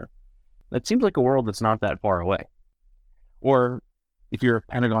character. That seems like a world that's not that far away. Or if you're a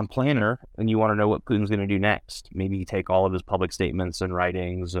Pentagon planner and you want to know what Putin's going to do next, maybe you take all of his public statements and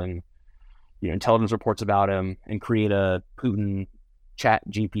writings and intelligence reports about him and create a Putin chat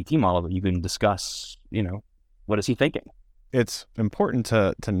GPT model that you can discuss, what is he thinking? It's important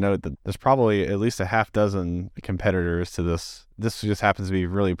to note that there's probably at least a half dozen competitors to this. This just happens to be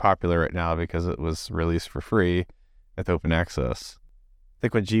really popular right now because it was released for free with open access. I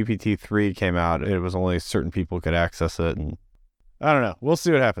think when GPT-3 came out, it was only certain people could access it. And I don't know. We'll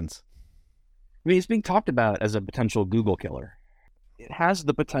see what happens. I mean, it's being talked about as a potential Google killer. It has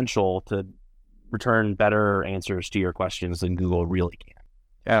the potential to return better answers to your questions than Google really can.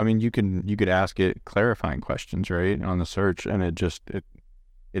 Yeah, I mean, you could ask it clarifying questions, right, on the search, and it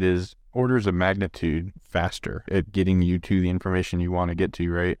is orders of magnitude faster at getting you to the information you want to get to,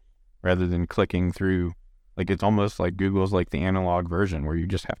 right, rather than clicking through. Like, it's almost like Google's like the analog version where you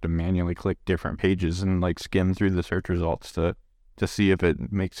just have to manually click different pages and like skim through the search results to see if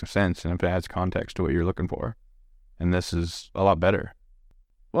it makes sense and if it adds context to what you're looking for. And this is a lot better.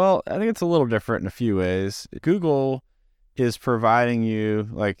 Well, I think it's a little different in a few ways. Google is providing you,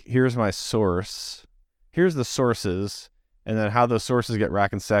 like, here's my source, here's the sources, and then how those sources get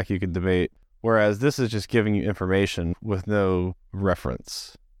rack and stack you can debate. Whereas this is just giving you information with no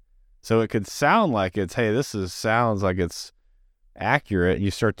reference. So it could sound like sounds like it's accurate.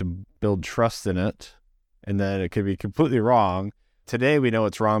 You start to build trust in it, and then it could be completely wrong. Today we know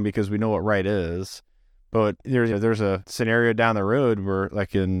it's wrong because we know what right is. But there's a scenario down the road where,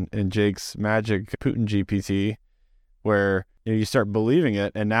 like in Jake's magic Putin GPT, where you start believing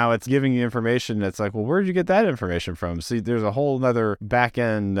it, and now it's giving you information that's like, well, where did you get that information from? See, there's a whole other back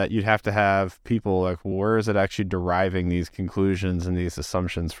end that you'd have to have people like, well, where is it actually deriving these conclusions and these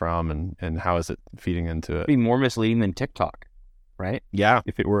assumptions from, and how is it feeding into it? It'd be more misleading than TikTok, right? Yeah.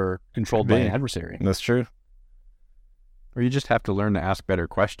 If it were controlled by an adversary. That's true. Or you just have to learn to ask better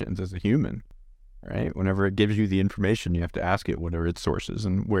questions as a human. Right? Whenever it gives you the information, you have to ask it what are its sources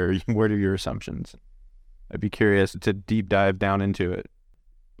and where are your assumptions. I'd be curious to deep dive down into it.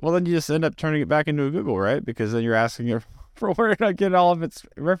 Well, then you just end up turning it back into a Google, right? Because then you're asking it for where to get all of its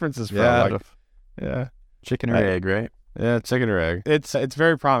references from. Yeah. Chicken or egg, right? Yeah, chicken or egg. It's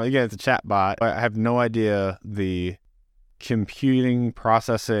very prominent. Again, it's a chat bot. I have no idea the computing,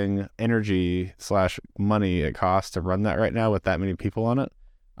 processing, energy / money it costs to run that right now with that many people on it.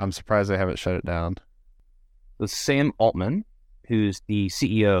 I'm surprised they haven't shut it down. The Sam Altman, who's the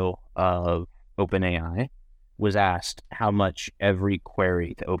CEO of OpenAI, was asked how much every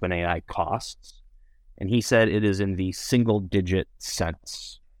query to OpenAI costs, and he said it is in the single-digit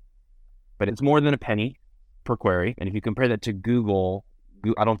cents. But it's more than a penny per query, and if you compare that to Google,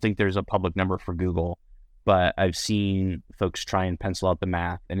 I don't think there's a public number for Google, but I've seen folks try and pencil out the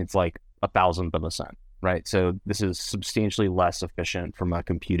math, and it's like 1,000th of a cent, right? So this is substantially less efficient from a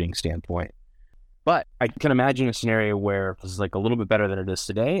computing standpoint. But I can imagine a scenario where this is like a little bit better than it is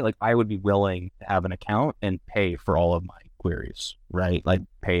today. Like I would be willing to have an account and pay for all of my queries, right? Like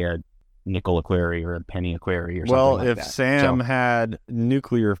pay a nickel a query or a penny a query or something like that. Well, if Sam had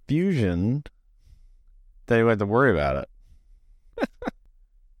nuclear fusion, then he wouldn't have to worry about it.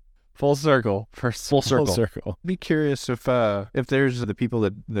 Full circle. Full circle. Be curious if there's the people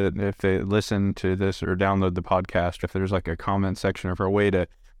that if they listen to this or download the podcast, if there's like a comment section or a way to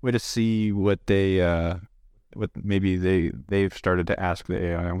see what they what maybe they've started to ask the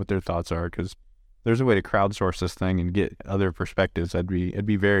AI and what their thoughts are, because there's a way to crowdsource this thing and get other perspectives. I'd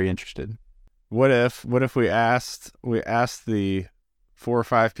be very interested. What if we asked the 4 or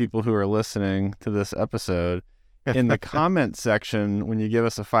 5 people who are listening to this episode in the comment section, when you give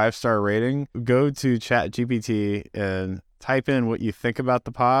us a 5-star rating, go to ChatGPT and type in what you think about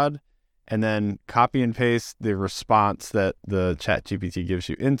the pod, and then copy and paste the response that the ChatGPT gives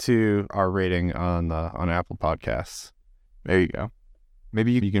you into our rating on Apple Podcasts. There you go.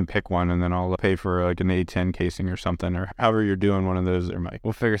 Maybe you can pick one, and then I'll pay for like an A10 casing or something, or however you're doing one of those there, Mike.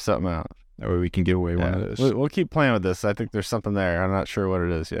 We'll figure something out. That way we can give away one of those. We'll keep playing with this. I think there's something there. I'm not sure what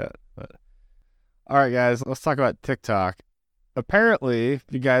it is yet. But all right, guys, let's talk about TikTok. Apparently, if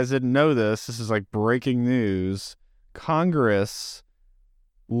you guys didn't know this is like breaking news. Congress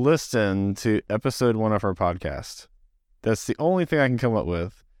listened to episode 1 of our podcast. That's the only thing I can come up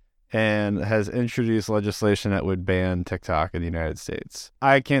with, and has introduced legislation that would ban TikTok in the United States.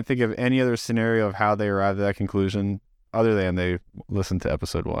 I can't think of any other scenario of how they arrived at that conclusion other than they listened to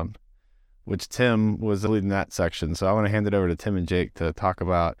episode 1, which Tim was leading that section. So I want to hand it over to Tim and Jake to talk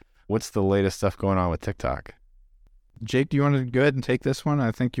about what's the latest stuff going on with TikTok. Jake, do you want to go ahead and take this one?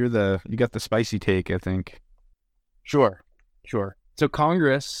 I think you got the spicy take, I think. Sure. So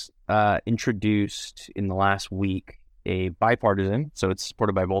Congress introduced in the last week a bipartisan, so it's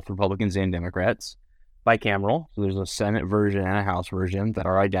supported by both Republicans and Democrats, bicameral, so there's a Senate version and a House version that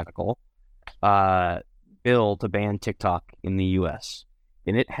are identical, bill to ban TikTok in the U.S.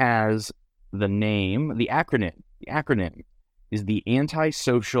 And it has the acronym is the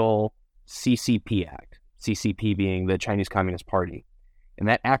Anti-Social CCP Act, CCP being the Chinese Communist Party. And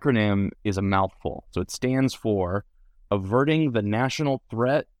that acronym is a mouthful. So it stands for Averting the National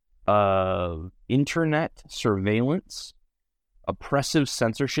Threat of Internet Surveillance, Oppressive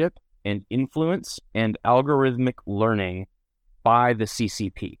Censorship and Influence, and Algorithmic Learning by the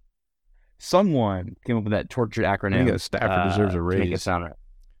CCP. Someone came up with that tortured acronym. I think that staffer deserves a raise. To make it sound right.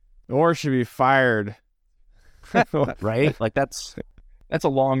 Or should be fired. Right? Like that's a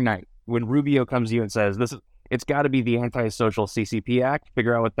long night. When Rubio comes to you and says, it's got to be the Anti-Social CCP Act,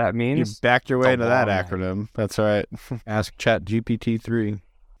 figure out what that means. You backed your way into that acronym. Night. That's right. Ask ChatGPT 3.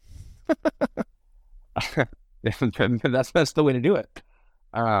 That's the way to do it.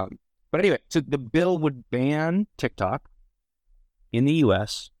 But anyway, so the bill would ban TikTok in the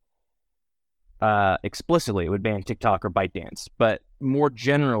U.S. Explicitly. It would ban TikTok or ByteDance, but more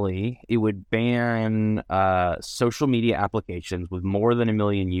generally, it would ban social media applications with more than 1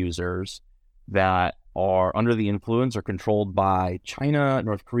 million users that are under the influence or controlled by China,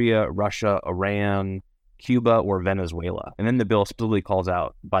 North Korea, Russia, Iran, Cuba, or Venezuela. And then the bill specifically calls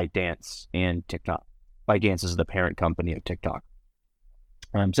out ByteDance and TikTok. ByteDance is the parent company of TikTok.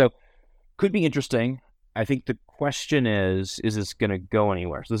 So could be interesting. I think the question is this going to go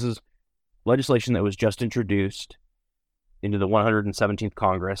anywhere? So this is legislation that was just introduced into the 117th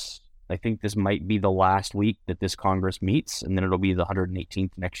Congress. I think this might be the last week that this Congress meets, and then it'll be the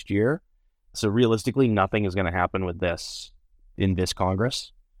 118th next year. So realistically, nothing is going to happen with this in this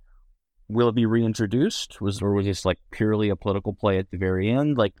Congress. Will it be reintroduced? Or was this like purely a political play at the very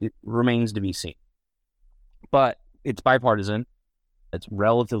end? Like, it remains to be seen. But it's bipartisan. It's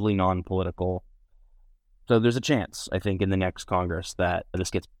relatively non-political. So there's a chance, I think, in the next Congress that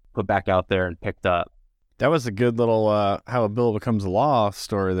this gets put back out there and picked up. That was a good little how a bill becomes a law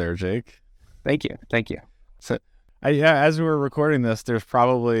story there, Jake. Thank you. So, as we were recording this, there's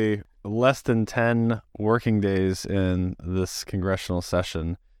probably less than 10 working days in this congressional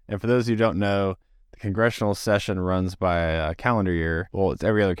session. And for those who don't know, the congressional session runs by a calendar year. Well, it's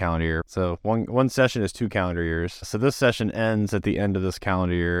every other calendar year. So one session is 2 calendar years. So this session ends at the end of this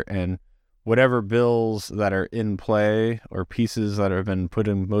calendar year, and whatever bills that are in play or pieces that have been put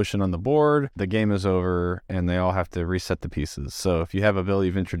in motion on the board, the game is over and they all have to reset the pieces. So if you have a bill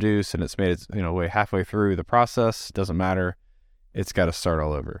you've introduced and it's made its way halfway through the process, doesn't matter. It's got to start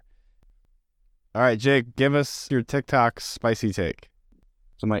all over. All right, Jake, give us your TikTok spicy take.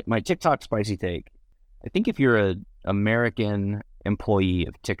 So my TikTok spicy take, I think if you're an American employee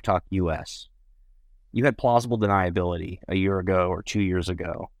of TikTok US, you had plausible deniability a year ago or 2 years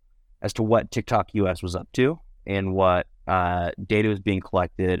ago as to what TikTok US was up to and what data was being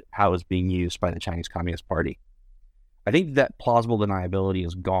collected, how it was being used by the Chinese Communist Party. I think that plausible deniability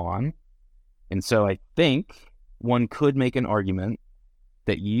is gone. And so I think one could make an argument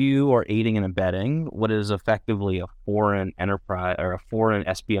that you are aiding and abetting what is effectively a foreign enterprise or a foreign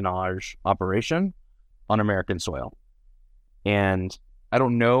espionage operation on American soil. And I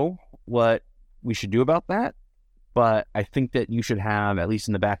don't know what we should do about that, but I think that you should have, at least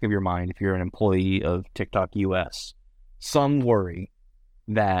in the back of your mind, if you're an employee of TikTok US, some worry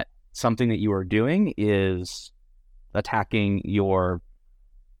that something that you are doing is attacking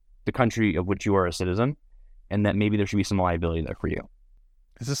the country of which you are a citizen, and that maybe there should be some liability there for you.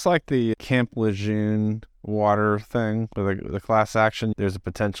 Is this like the Camp Lejeune water thing with the class action? There's a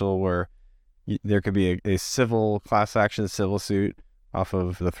potential where there could be a civil class action, civil suit off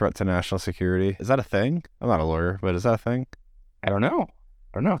of the threat to national security. Is that a thing? I'm not a lawyer, but is that a thing? I don't know.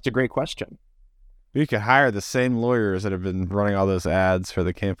 It's a great question. You could hire the same lawyers that have been running all those ads for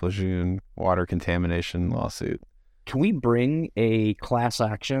the Camp Lejeune water contamination lawsuit. Can we bring a class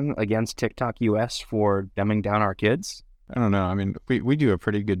action against TikTok US for dumbing down our kids? I don't know. I mean, we do a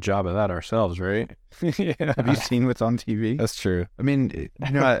pretty good job of that ourselves, right? Yeah. Have you seen what's on TV? That's true. I mean,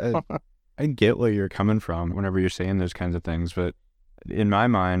 I get where you're coming from whenever you're saying those kinds of things, but in my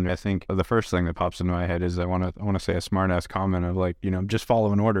mind, I think the first thing that pops into my head is I want to say a smart ass comment of like, just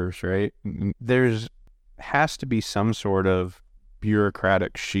following orders, right? There's has to be some sort of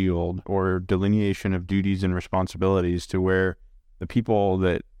bureaucratic shield or delineation of duties and responsibilities to where the people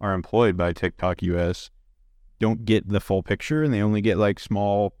that are employed by TikTok US don't get the full picture and they only get like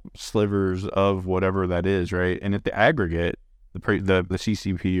small slivers of whatever that is, right? And at the aggregate, the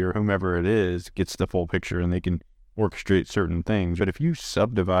CCP or whomever it is gets the full picture and they can orchestrate certain things. But if you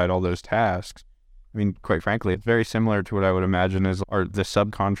subdivide all those tasks, I mean, quite frankly, it's very similar to what I would imagine are the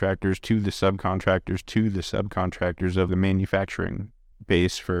subcontractors to the subcontractors to the subcontractors of the manufacturing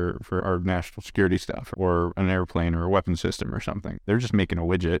base for our national security stuff or an airplane or a weapon system or something. They're just making a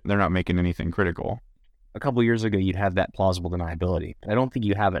widget. They're not making anything critical. A couple of years ago, you'd have that plausible deniability. I don't think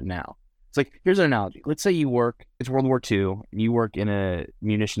you have it now. It's like, here's an analogy. Let's say it's World War II, and you work in a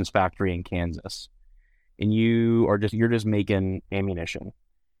munitions factory in Kansas, and you're just making ammunition,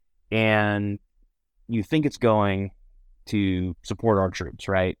 and you think it's going to support our troops,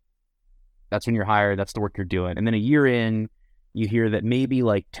 right? That's when you're hired. That's the work you're doing. And then a year in, you hear that maybe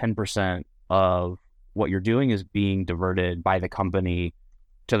like 10% of what you're doing is being diverted by the company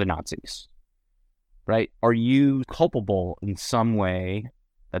to the Nazis, right? Are you culpable in some way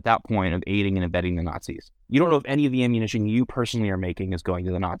at that point of aiding and abetting the Nazis? You don't know if any of the ammunition you personally are making is going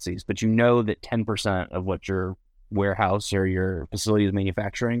to the Nazis, but you know that 10% of what your warehouse or your facility is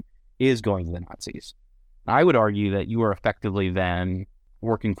manufacturing is going to the Nazis. I would argue that you are effectively then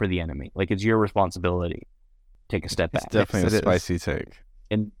working for the enemy. Like, it's your responsibility. Take a step back. It's definitely a spicy take.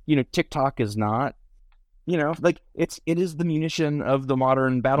 And, TikTok is not, like it is the munition of the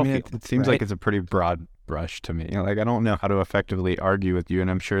modern battlefield. It seems like it's a pretty broad brush to me. Like, I don't know how to effectively argue with you, and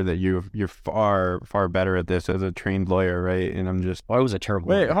I'm sure that you're far, far better at this as a trained lawyer, right? And I'm just... I was a terrible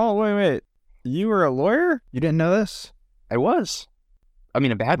lawyer. Wait. You were a lawyer? You didn't know this? I was. I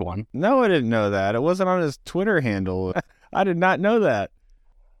mean, a bad one. No, I didn't know that. It wasn't on his Twitter handle. I did not know that.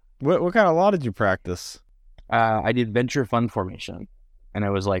 What kind of law did you practice? I did venture fund formation. And I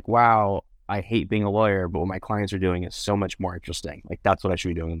was like, wow, I hate being a lawyer, but what my clients are doing is so much more interesting. Like, that's what I should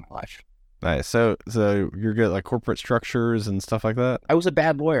be doing in my life. Nice. So you're good at like corporate structures and stuff like that? I was a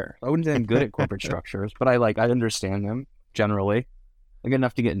bad lawyer. I wouldn't say I'm good at corporate structures, but I understand them generally. I'm good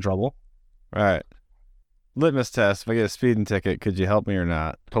enough to get in trouble. Right. Litmus test. If I get a speeding ticket, could you help me or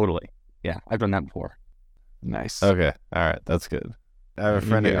not? Totally. Yeah, I've done that before. Nice. Okay. All right. That's good. I have a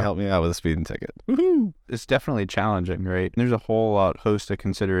friend who can help me out with a speeding ticket. Woohoo! It's definitely challenging, right? There's a whole host of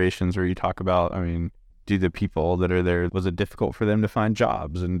considerations where you talk about, I mean, do the people that are there, was it difficult for them to find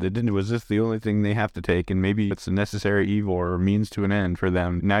jobs? And was this the only thing they have to take? And maybe it's a necessary evil or means to an end for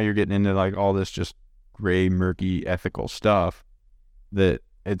them. Now you're getting into like all this just gray, murky, ethical stuff that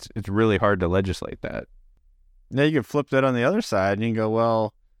it's really hard to legislate that. Now you can flip that on the other side and you can go,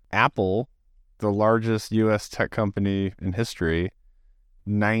 well, Apple, the largest U.S. tech company in history,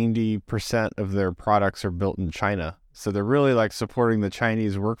 90% of their products are built in China. So they're really like supporting the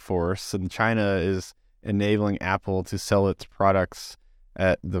Chinese workforce, and China is enabling Apple to sell its products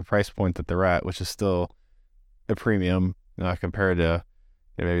at the price point that they're at, which is still a premium compared to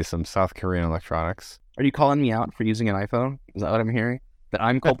maybe some South Korean electronics. Are you calling me out for using an iPhone? Is that what I'm hearing? That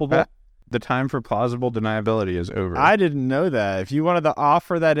I'm culpable? The time for plausible deniability is over. I didn't know that. If you wanted to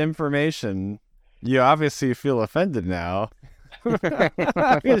offer that information, you obviously feel offended now.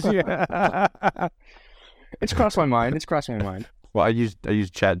 It's crossed my mind. Well, I use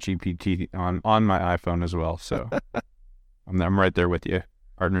ChatGPT on my iPhone as well, so I'm right there with you,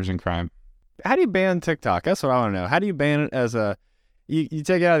 partners in crime. How do you ban TikTok? That's what I want to know. How do you ban it as a you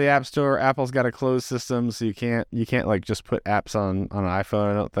take it out of the App Store? Apple's got a closed system, so you can't like just put apps on an iPhone,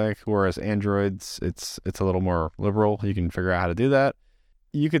 I don't think. Whereas Androids, it's a little more liberal. You can figure out how to do that.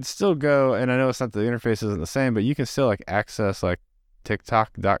 You could still go, and I know it's not, the interface isn't the same, but you can still like access like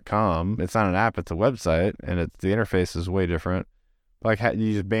TikTok.com. It's not an app, it's a website, and the interface is way different. Like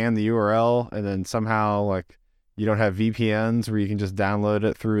you just ban the URL, and then somehow like you don't have VPNs where you can just download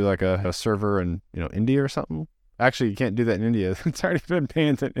it through like a server in India or something. Actually, you can't do that in India. It's already been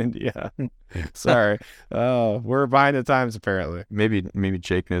banned in India. Sorry. Oh, we're behind the times apparently. Maybe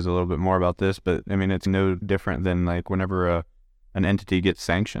Jake knows a little bit more about this, but I mean it's no different than like whenever an entity gets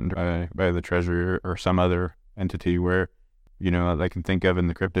sanctioned by the Treasury or some other entity where, I can think of in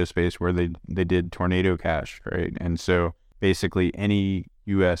the crypto space where they did Tornado Cash, right? And so basically any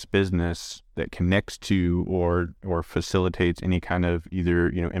U.S. business that connects to or facilitates any kind of either,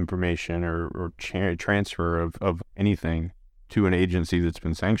 information or transfer of anything to an agency that's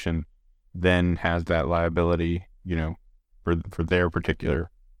been sanctioned, then has that liability, for their particular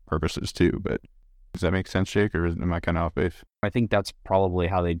purposes too. But does that make sense, Jake, or am I kind of off base? I think that's probably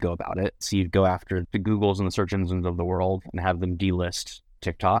how they'd go about it. So you'd go after the Googles and the search engines of the world and have them delist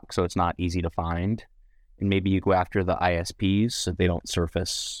TikTok so it's not easy to find. And maybe you go after the ISPs so they don't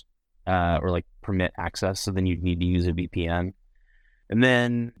surface or like permit access. So then you'd need to use a VPN. And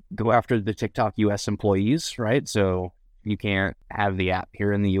then go after the TikTok US employees, right? So you can't have the app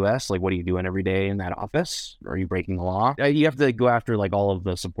here in the US. Like, what are you doing every day in that office? Are you breaking the law? You have to go after like all of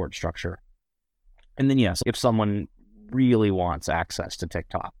the support structure. And then, yes, if someone really wants access to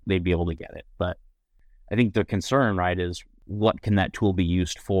TikTok, they'd be able to get it. But I think the concern, right, is what can that tool be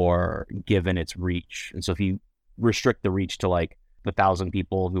used for given its reach? And so if you restrict the reach to like the 1,000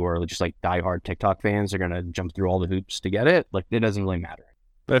 people who are just like diehard TikTok fans, are going to jump through all the hoops to get it. Like, it doesn't really matter.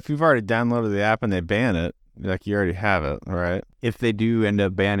 But if you've already downloaded the app and they ban it, like you already have it, right? If they do end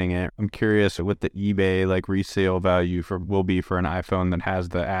up banning it, I'm curious what the eBay like resale value will be for an iPhone that has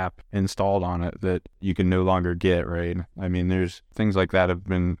the app installed on it that you can no longer get, right? I mean, there's things like that have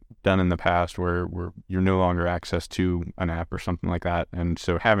been done in the past where you're no longer access to an app or something like that. And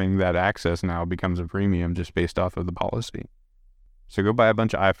so having that access now becomes a premium just based off of the policy. So go buy a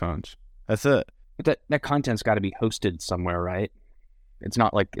bunch of iPhones. That's it. But that content's got to be hosted somewhere, right? It's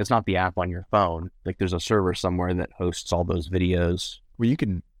not the app on your phone. Like, there's a server somewhere that hosts all those videos. Well, you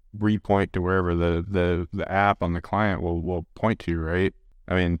can repoint to wherever the app on the client will point to, right?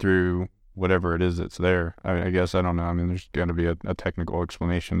 I mean, through whatever it is that's there. I mean, I guess, I don't know. I mean, there's got to be a technical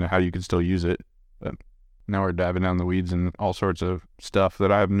explanation to how you can still use it. But now we're diving down the weeds and all sorts of stuff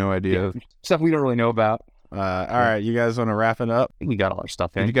that I have no idea. Yeah, stuff we don't really know about. All right, you guys want to wrap it up? I think we got all our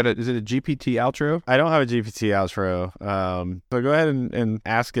stuff in. Is it a GPT outro? I don't have a GPT outro. So go ahead and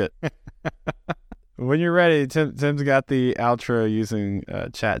ask it. When you're ready, Tim's got the outro using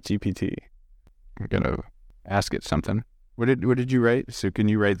ChatGPT. I'm gonna ask it something. What did you write? So can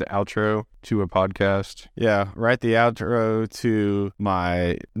you write the outro to a podcast? Yeah, write the outro to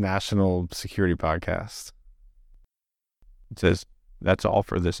my national security podcast. It says, "That's all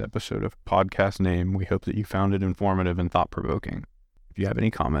for this episode of Podcast Name. We hope that you found it informative and thought-provoking. If you have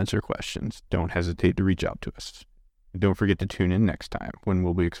any comments or questions, don't hesitate to reach out to us. And don't forget to tune in next time when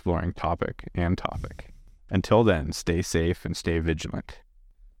we'll be exploring topic. Until then, stay safe and stay vigilant."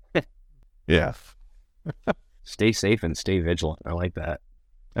 Yeah. Stay safe and stay vigilant. I like that.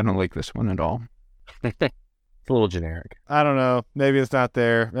 I don't like this one at all. It's a little generic. I don't know. Maybe it's not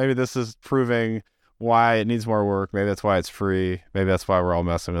there. Maybe this is proving why it needs more work. Maybe that's why it's free. Maybe that's why we're all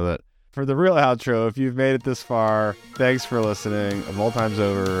messing with it. For the real outro, if you've made it this far, thanks for listening. Of all times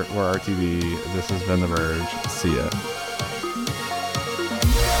over, we're RTV. This has been The Merge. See ya.